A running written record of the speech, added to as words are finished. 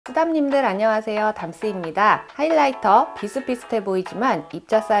수담님들 안녕하세요. 담스입니다. 하이라이터 비슷비슷해 보이지만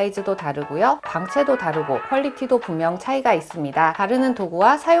입자 사이즈도 다르고요. 광채도 다르고 퀄리티도 분명 차이가 있습니다. 다루는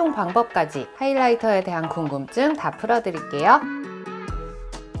도구와 사용 방법까지 하이라이터에 대한 궁금증 다 풀어드릴게요.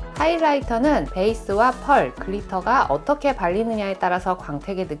 하이라이터는 베이스와 펄, 글리터가 어떻게 발리느냐에 따라서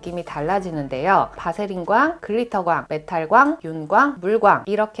광택의 느낌이 달라지는데요. 바세린광, 글리터광, 메탈광, 윤광, 물광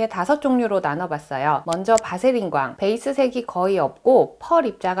이렇게 5종류로 나눠봤어요. 먼저 바세린광, 베이스 색이 거의 없고 펄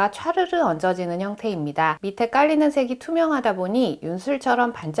입자가 촤르르 얹어지는 형태입니다. 밑에 깔리는 색이 투명하다 보니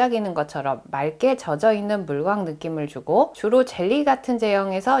윤술처럼 반짝이는 것처럼 맑게 젖어있는 물광 느낌을 주고 주로 젤리 같은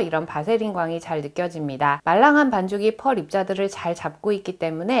제형에서 이런 바세린광이 잘 느껴집니다. 말랑한 반죽이 펄 입자들을 잘 잡고 있기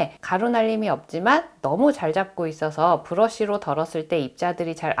때문에 가루 날림이 없지만 너무 잘 잡고 있어서 브러쉬로 덜었을 때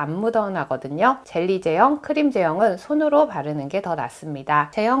입자들이 잘 안 묻어나거든요. 젤리 제형, 크림 제형은 손으로 바르는 게 더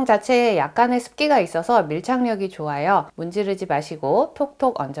낫습니다. 제형 자체에 약간의 습기가 있어서 밀착력이 좋아요. 문지르지 마시고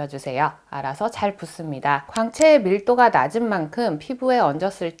톡톡 얹어주세요. 알아서 잘 붙습니다. 광채의 밀도가 낮은 만큼 피부에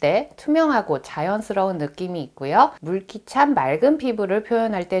얹었을 때 투명하고 자연스러운 느낌이 있고요. 물기찬 맑은 피부를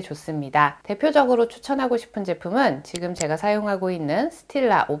표현할 때 좋습니다. 대표적으로 추천하고 싶은 제품은 지금 제가 사용하고 있는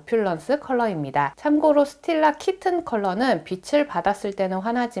스틸라 오퓰런스 컬러입니다. 참고로 스틸라 키튼 컬러는 빛을 받았을 때는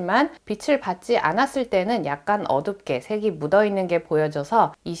환하지만 빛을 받지 않았을 때는 약간 어둡게 색이 묻어있는 게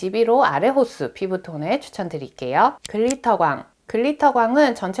보여져서 21호 아래 호수 피부톤에 추천드릴게요. 글리터광,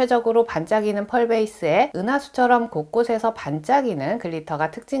 글리터광은 전체적으로 반짝이는 펄 베이스에 은하수처럼 곳곳에서 반짝이는 글리터가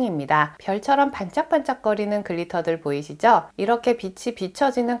특징입니다. 별처럼 반짝반짝거리는 글리터들 보이시죠? 이렇게 빛이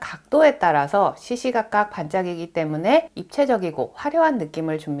비춰지는 각도에 따라서 시시각각 반짝이기 때문에 입체적이고 화려한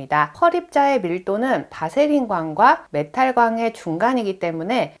느낌을 줍니다. 펄 입자의 밀도는 바세린광과 메탈광의 중간이기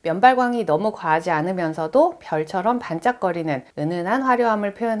때문에 면발광이 너무 과하지 않으면서도 별처럼 반짝거리는 은은한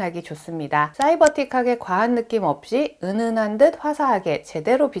화려함을 표현하기 좋습니다. 사이버틱하게 과한 느낌 없이 은은한 듯 화사하게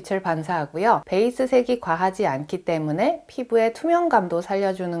제대로 빛을 반사하고요. 베이스 색이 과하지 않기 때문에 피부의 투명감도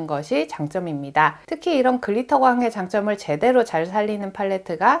살려주는 것이 장점입니다. 특히 이런 글리터광의 장점을 제대로 잘 살리는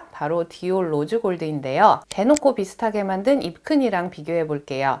팔레트가 바로 디올 로즈골드인데요. 대놓고 비슷하게 만든 옅큰이랑 비교해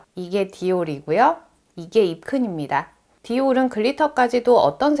볼게요. 이게 디올이고요. 이게 옅큰입니다. 디올은 글리터까지도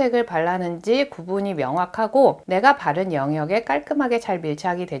어떤 색을 발랐는지 구분이 명확하고 내가 바른 영역에 깔끔하게 잘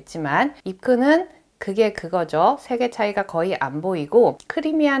밀착이 됐지만 옅큰은 그게 그거죠. 색의 차이가 거의 안 보이고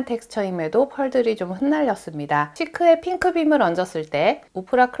크리미한 텍스처임에도 펄들이 좀 흩날렸습니다. 시크에 핑크빔을 얹었을 때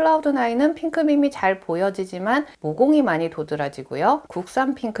오프라 클라우드9은 핑크빔이 잘 보여지지만 모공이 많이 도드라지고요.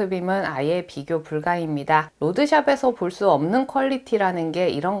 국산 핑크빔은 아예 비교 불가입니다. 로드샵에서 볼 수 없는 퀄리티라는 게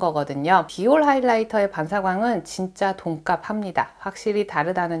이런 거거든요. 디올 하이라이터의 반사광은 진짜 돈값합니다. 확실히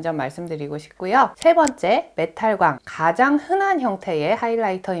다르다는 점 말씀드리고 싶고요. 세 번째, 메탈광. 가장 흔한 형태의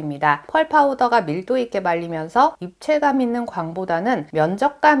하이라이터입니다. 펄 파우더가 밀도 있게 말리면서 입체감 있는 광보다는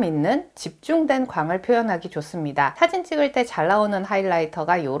면적감 있는 집중된 광을 표현하기 좋습니다. 사진 찍을 때 잘 나오는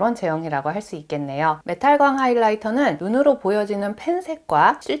하이라이터가 이런 제형이라고 할 수 있겠네요. 메탈광 하이라이터는 눈으로 보여지는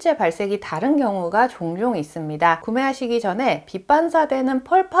펜색과 실제 발색이 다른 경우가 종종 있습니다. 구매하시기 전에 빛 반사되는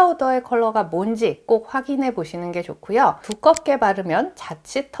펄 파우더의 컬러가 뭔지 꼭 확인해 보시는 게 좋고요. 두껍게 바르면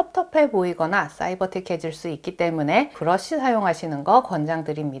자칫 텁텁해 보이거나 사이버틱해질 수 있기 때문에 브러쉬 사용하시는 거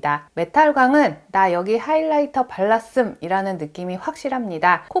권장드립니다. 메탈광은 나 여기 하이라이터 발랐음 이라는 느낌이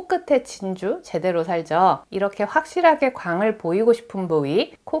확실합니다. 코끝에 진주 제대로 살죠. 이렇게 확실하게 광을 보이고 싶은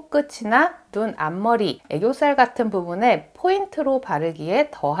부위, 코끝이나 눈, 앞머리, 애교살 같은 부분에 포인트로 바르기에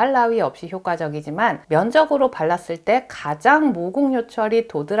더할 나위 없이 효과적이지만 면적으로 발랐을 때 가장 모공 요철이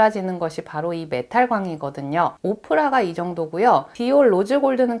도드라지는 것이 바로 이 메탈광이거든요. 오프라가 이 정도고요. 디올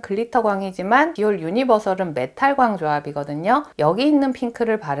로즈골드는 글리터광이지만 디올 유니버설은 메탈광 조합이거든요. 여기 있는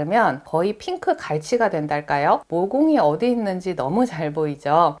핑크를 바르면 거의 핑크 갈치가 된달까요? 모공이 어디 있는지 너무 잘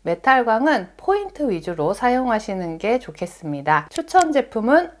보이죠. 메탈광은 포인트 위주로 사용하시는 게 좋겠습니다. 추천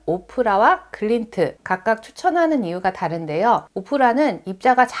제품은 오프라와 ㅡ글린트 각각 추천하는 이유가 다른데요. 오프라는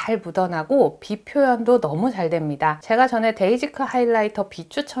입자가 잘 묻어나고 빛 표현도 너무 잘 됩니다. 제가 전에 데이지크 하이라이터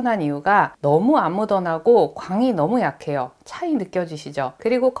비추천한 이유가 너무 안 묻어나고 광이 너무 약해요. 차이 느껴지시죠?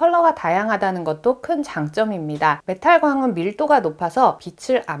 그리고 컬러가 다양하다는 것도 큰 장점입니다. 메탈광은 밀도가 높아서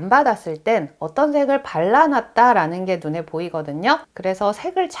빛을 안 받았을 땐 어떤 색을 발라놨다라는 게 눈에 보이거든요. 그래서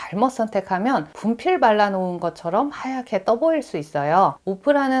색을 잘못 선택하면 분필 발라놓은 것처럼 하얗게 떠 보일 수 있어요.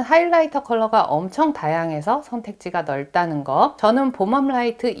 오프라는 하이라이터 컬러가 엄청 다양해서 선택지가 넓다는 거. 저는 봄웜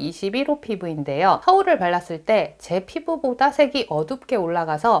라이트 21호 피부인데요. 허울을 발랐을 때 제 피부보다 색이 어둡게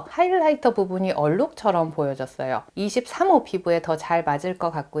올라가서 하이라이터 부분이 얼룩처럼 보여졌어요. 23호 피부에 더 잘 맞을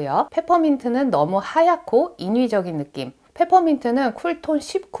것 같고요. 페퍼민트는 너무 하얗고 인위적인 느낌, 페퍼민트는 쿨톤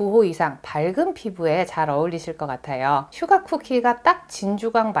 19호 이상 밝은 피부에 잘 어울리실 것 같아요. 슈가쿠키가 딱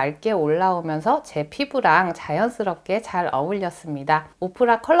진주광 맑게 올라오면서 제 피부랑 자연스럽게 잘 어울렸습니다.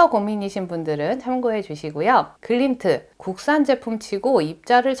 오프라 컬러 고민이신 분들은 참고해 주시고요. 글린트, 국산 제품 치고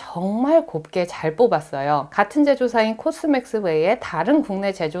입자를 정말 곱게 잘 뽑았어요. 같은 제조사인 코스맥스 외에 다른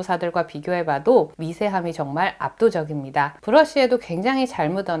국내 제조사들과 비교해봐도 미세함이 정말 압도적입니다. 브러쉬에도 굉장히 잘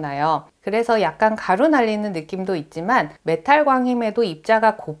묻어나요. 그래서 약간 가루 날리는 느낌도 있지만 메탈광임에도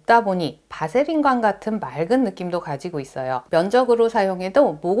입자가 곱다 보니 바세린광 같은 맑은 느낌도 가지고 있어요. 면적으로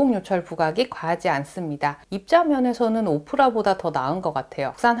사용해도 모공 요철 부각이 과하지 않습니다. 입자 면에서는 오프라보다 더 나은 것 같아요.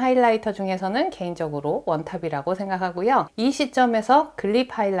 국산 하이라이터 중에서는 개인적으로 원탑이라고 생각하고요. 이 시점에서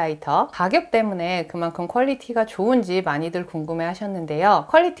글립 하이라이터, 가격 때문에 그만큼 퀄리티가 좋은지 많이들 궁금해 하셨는데요.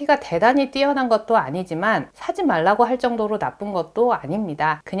 퀄리티가 대단히 뛰어난 것도 아니지만 사지 말라고 할 정도로 나쁜 것도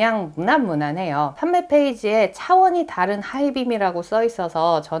아닙니다. 그냥 무난무난해요. 판매 페이지에 차원이 다른 하이빔이라고 써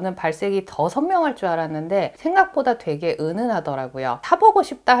있어서 저는 발색이 더 선명할 줄 알았는데 생각보다 되게 은은하더라고요. 사보고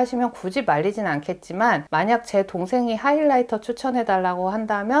싶다 하시면 굳이 말리진 않겠지만 만약 제 동생이 하이라이터 추천해달라고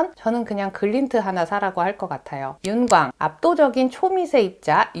한다면 저는 그냥 글린트 하나 사라고 할 것 같아요. 윤광, 압도적인 초미세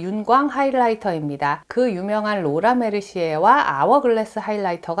입자 윤광 하이라이터입니다. 그 유명한 로라 메르시에와 아워글래스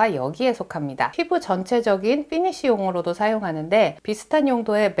하이라이터가 여기에 속합니다. 피부 전체적인 피니쉬용으로도 사용하는데 비슷한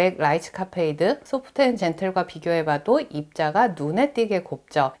용도의 맥 라이츠 카페이드, 소프트 앤 젠틀과 비교해봐도 입자가 눈에 띄게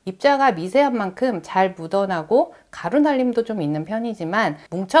곱죠. 입자가 미세한 만큼 잘 묻어나고 가루 날림도 좀 있는 편이지만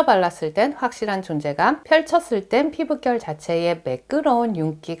뭉쳐 발랐을 땐 확실한 존재감, 펼쳤을 땐 피부결 자체에 매끄러운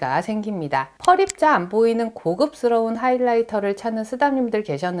윤기가 생깁니다. 펄 입자 안 보이는 고급스러운 하이라이터를 찾는 쓰담님들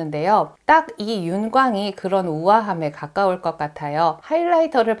계셨는데요. 딱 이 윤광이 그런 우아함에 가까울 것 같아요.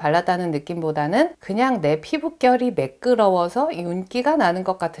 하이라이터를 발랐다는 느낌보다는 그냥 내 피부결이 매끄러워서 윤기가 나는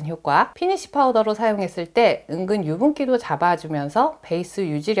것 같은 효과. 피니쉬 파우더로 사용했을 때 은근 유분기도 잡아주면서 베이스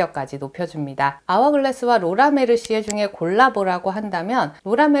유지력까지 높여줍니다. 아워글래스와 로라 메르시에 중에 골라보라고 한다면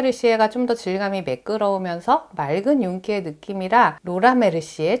로라 메르시에가 좀 더 질감이 매끄러우면서 맑은 윤기의 느낌이라 로라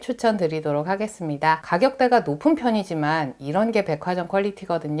메르시에 추천드리도록 하겠습니다. 가격대가 높은 편이지만 이런 게 백화점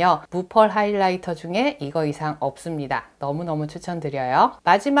퀄리티거든요. 무펄 하이라이터 중에 이거 이상 없습니다. 너무너무 추천드려요.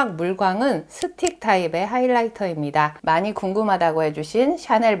 마지막 물광은 스틱 타입의 하이라이터입니다. 많이 궁금하다고 해주신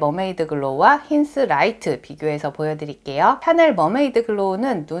샤넬 머메이드 글로우와 힌스 라이트 비교해서 보여드릴게요. 샤넬 머메이드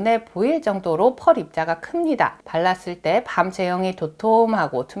글로우는 눈에 보일 정도로 펄 입자가 큽니다. 발랐을 때 밤 제형이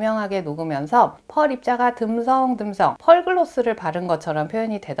도톰하고 투명하게 녹으면서 펄 입자가 듬성듬성 펄 글로스를 바른 것처럼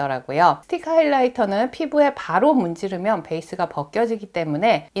표현이 되더라고요. 스틱 하이라이터는 피부에 바로 문지르면 베이스가 벗겨지기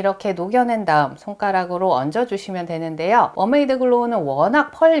때문에 이렇게 녹여낸 다음 손가락으로 얹어주시면 되는데요. 머메이드 글로우는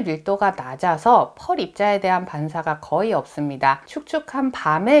워낙 펄 밀도가 낮아서 펄 입자에 대한 반사가 거의 없습니다. 축축한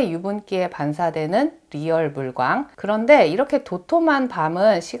밤의 유분기에 반사되는 리얼 물광. 그런데 이렇게 도톰한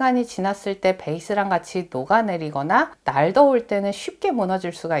밤은 시간이 지났을 때 베이스랑 같이 녹아내리거나 날 더울 때는 쉽게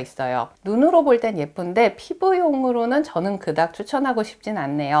무너질 수가 있어요. 눈으로 볼 땐 예쁜데 피부용으로는 저는 그닥 추천하고 싶진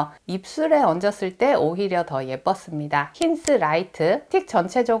않네요. 입술에 얹었을 때 오히려 더 예뻤습니다. 힌스 라이트, 스틱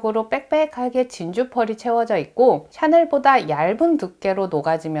전체적으로 빽빽하게 진주펄이 채워져 있고 샤넬보다 얇은 두께로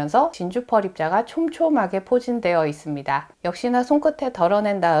녹아지면서 진주펄 입자가 촘촘하게 포진되어 있습니다. 역시나 손끝에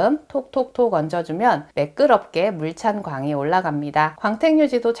덜어낸 다음 톡톡톡 얹어주면 매끄럽게 물찬 광이 올라갑니다. 광택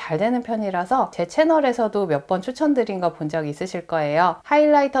유지도 잘 되는 편이라서 제 채널에서도 몇 번 추천드린 거 본 적 있으실 거예요.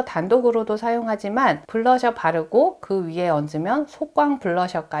 하이라이터 단독으로도 사용하지만 블러셔 바르고 그 위에 얹으면 속광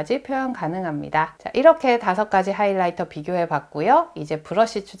블러셔까지 표현 가능합니다. 자, 이렇게 5가지 하이라이터 비교해 봤고요. 이제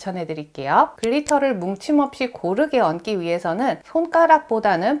브러쉬 추천해 드릴게요. 글리터를 뭉침 없이 고르게 얹기 위해서는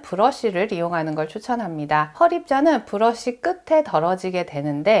손가락보다는 브러쉬를 이용하는 걸 추천합니다. 펄 입자는 브러쉬 끝에 덜어지게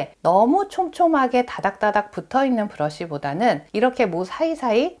되는데 너무 촘촘하게 다닥다닥 붙어있는 브러쉬보다는 이렇게 모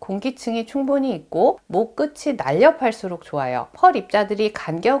사이사이 공기층이 충분히 있고 목 끝이 날렵할수록 좋아요. 펄 입자들이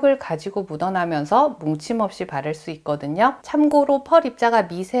간격을 가지고 묻어나면서 뭉침 없이 바를 수 있거든요. 참고로 펄 입자가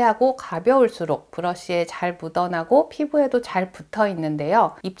미세하고 가벼울수록 브러쉬에 잘 묻어나고 피부에도 잘 붙어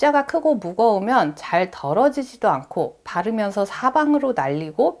있는데요. 입자가 크고 무거우면 잘 덜어지지도 않고 바르면서 사방으로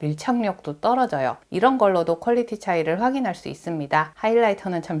날리고 밀착력도 떨어져요. 이런 걸로도 퀄리티 차이를 확인할 수 있습니다.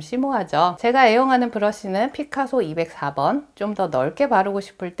 하이라이터는 참 심오하죠. 제가 애용하는 브러쉬는 피카소 204번, 좀 더 넓게 바르고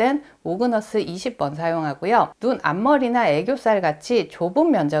싶을 땐 오그너스 20번 사용하고요. 눈 앞머리나 애교살 같이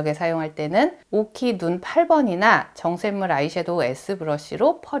좁은 면적에 사용할 때는 오키 눈 8번이나 정샘물 아이섀도우 S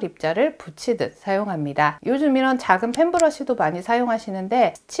브러쉬로 펄 입자를 붙이듯 사용합니다. 요즘 이런 작은 펜 브러쉬도 많이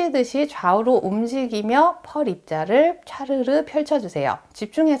사용하시는데 스치듯이 좌우로 움직이며 펄 입자를 차르르 펼쳐주세요.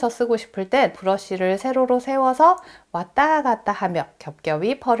 집중해서 쓰고 싶을 땐 브러쉬를 세로로 세워서 왔다 갔다 하며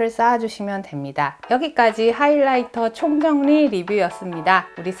겹겹이 펄을 쌓아주시면 됩니다. 있습니다. 여기까지 하이라이터 총정리 리뷰였습니다.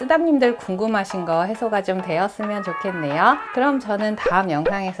 우리 쓰담님들 궁금하신 거 해소가 좀 되었으면 좋겠네요. 그럼 저는 다음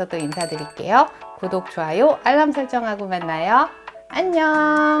영상에서 또 인사드릴게요. 구독, 좋아요, 알람 설정하고 만나요.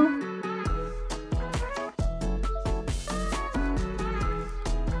 안녕.